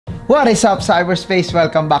What is up, cyberspace?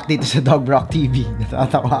 Welcome back dito sa DOUGBROCK TV.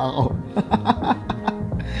 Natatawa ako.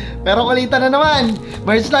 Pero kulitan na naman.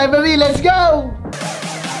 Merch library, let's go!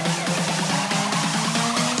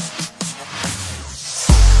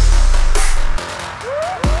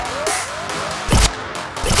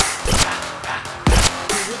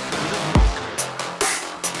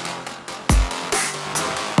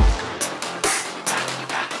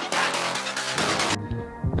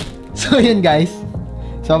 So yun guys,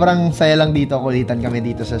 sobrang saya lang dito, kulitan kami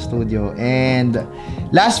dito sa studio. And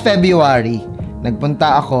last February,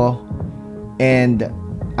 nagpunta ako and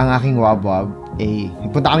ang aking wabwab,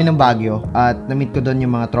 nagpunta kami ng Baguio at na-meet ko doon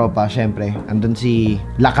yung mga tropa. Syempre, andun si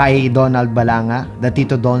Lakay Donald Balanga, the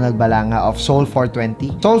Tito Donald Balanga of Soul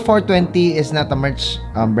 420. Soul 420 is not a merch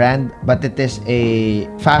brand, but it is a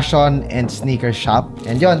fashion and sneaker shop.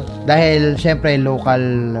 And yun, dahil syempre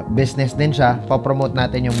local business din siya, papromote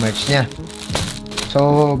natin yung merch niya.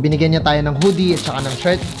 So, binigyan niya tayo ng hoodie at saka ng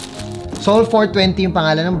shirt. Soul 420 yung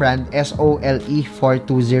pangalan ng brand,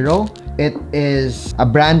 SOLE420. It is a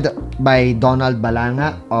brand by Donald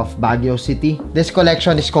Balanga of Baguio City. This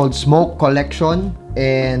collection is called Smoke Collection.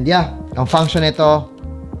 And yeah, ang function nito,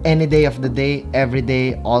 any day of the day, every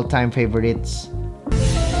day, all-time favorites.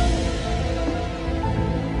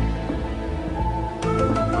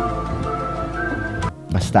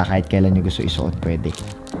 Basta kahit kailan nyo gusto isuot, pwede.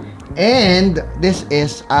 And this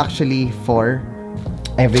is actually for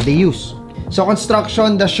everyday use. So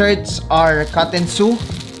construction, the shirts are cut and sew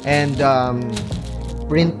and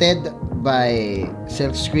printed by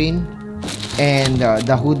silk screen, and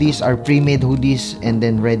the hoodies are pre-made hoodies and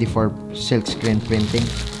then ready for silk screen printing.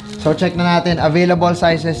 So check na natin, available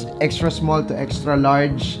sizes extra small to extra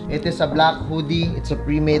large. It is a black hoodie, it's a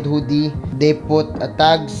pre-made hoodie. They put a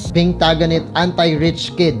tags, pink tag on it,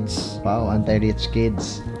 anti-rich kids. Wow, anti-rich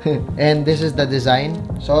kids. And this is the design.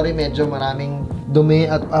 Sorry, medyo maraming dumi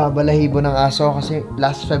at balahibo ng aso kasi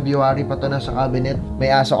last February pa to na sa cabinet. May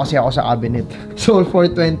aso kasi ako sa cabinet. Soul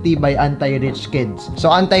 420 by Anti-Rich Kids. So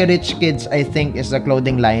Anti-Rich Kids, I think, is the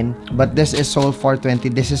clothing line, but this is Soul 420.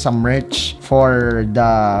 This is a merch for the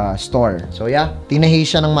store. So yeah, tinahi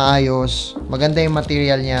siya ng maayos. Maganda yung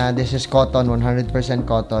material niya. This is cotton, 100%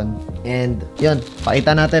 cotton. And yun,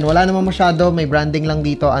 pakita natin. Wala naman masyado, may branding lang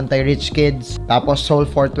dito, Anti-Rich Kids. Tapos Soul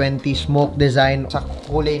 420 smoke design sa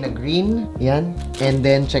kulay na green. Yan. And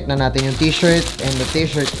then check na natin yung t-shirt, and the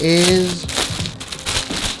t-shirt is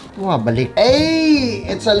balik. Hey,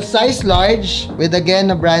 it's a size large with again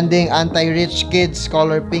a branding, Anti-Rich Kids,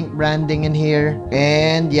 color pink branding in here.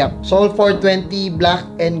 And yep, Soul 420 black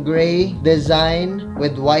and gray design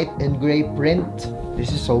with white and gray print. This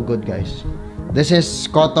is so good, guys. This is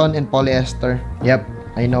cotton and polyester. Yep,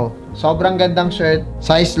 I know. Sobrang gandang shirt,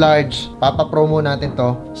 size large. Papa-promo natin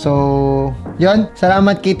to. So, yun.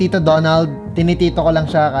 Salamat kay Tito Donald. Tinitito ko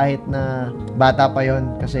lang siya kahit na bata pa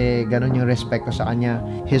yon, kasi ganun yung respect ko sa kanya.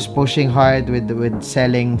 He's pushing hard with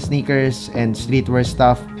selling sneakers and streetwear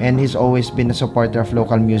stuff, and he's always been a supporter of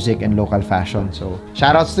local music and local fashion. So,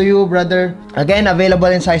 shoutouts to you, brother. Again,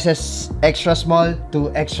 available in sizes extra small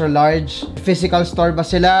to extra large. Physical store ba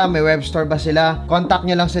sila? May web store ba sila? Contact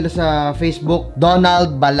nyo lang sila sa Facebook,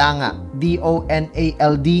 Donald Balanga.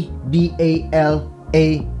 DONALD-BALANGA.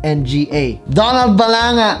 Donald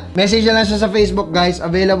Balanga. Message lang siya sa Facebook, guys.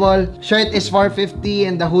 Available. Shirt is $450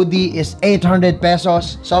 and the hoodie is 800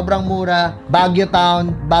 pesos. Sobrang mura. Baguio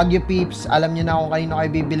Town, Baguio Peeps. Alam niyo na kung kanino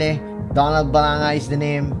kayo bibili. Donald Balanga is the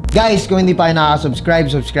name. Guys, kung hindi pa kayo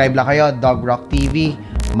nakasubscribe, subscribe lang kayo. DOUGBROCK TV.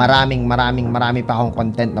 Marami pa akong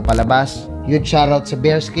content na palabas. Huge shoutout sa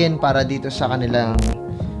Bearskin para dito sa kanilang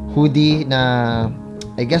hoodie na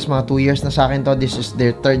I guess mga 2 years na sa akin to. This is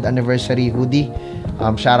their 3rd anniversary hoodie.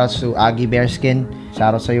 Shoutouts to Aggie Bearskin.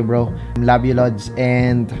 Shoutouts sa you, bro. Love you, Lods.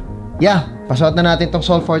 And yeah, pasuot na natin tong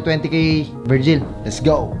Soul 420 kay Virgil. Let's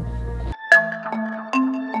go!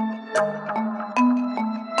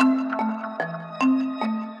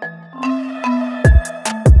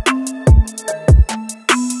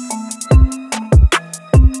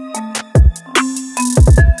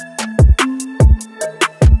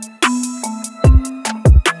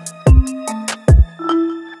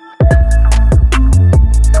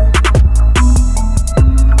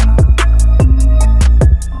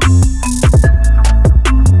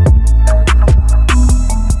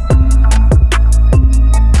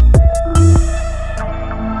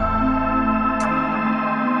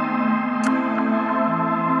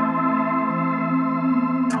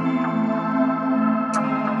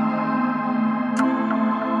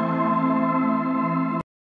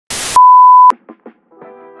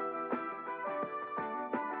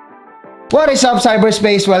 What is up,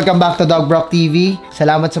 cyberspace? Welcome back to DOUGBROCK TV.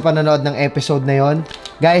 Salamat sa panonood ng episode na yon.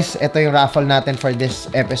 Guys, ito yung raffle natin for this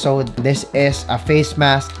episode. This is a face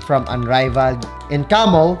mask from Unrivaled in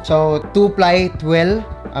camo. So, 2-ply twill.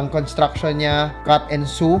 Ang construction niya, cut and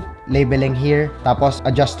sew. Labeling here. Tapos,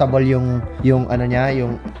 adjustable yung ano niya,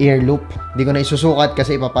 yung ear loop. Hindi ko na isusukat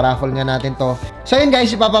kasi ipaparaffle nga natin to. So, yun guys,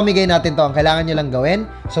 ipapamigay natin to. Ang kailangan nyo lang gawin,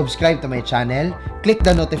 subscribe to my channel. Click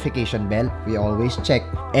the notification bell. We always check.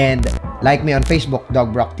 And like me on Facebook,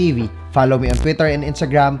 DOUGBROCK TV. Follow me on Twitter and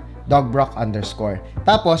Instagram, DOUGBROCK_.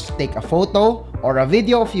 Tapos, take a photo or a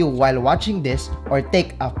video of you while watching this, or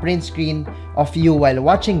take a print screen of you while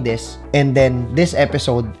watching this, and then this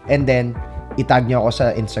episode, and then itag nyo ako sa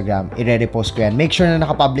Instagram. I-repost ko yan. Make sure na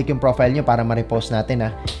nakapublic yung profile nyo para ma-repost natin, ha.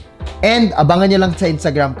 And abangan nyo lang sa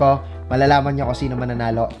Instagram ko. Malalaman nyo kung sino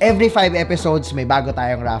mananalo. Every 5 episodes, may bago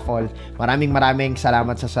tayong raffle. Maraming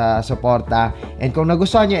salamat sa suporta. And kung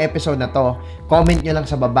nagustuhan nyo yung episode na to, comment nyo lang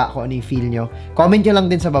sa baba kung ano yung feel nyo. Comment nyo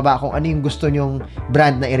lang din sa baba kung ano yung gusto nyong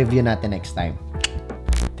brand na i-review natin next time.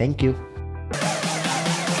 Thank you.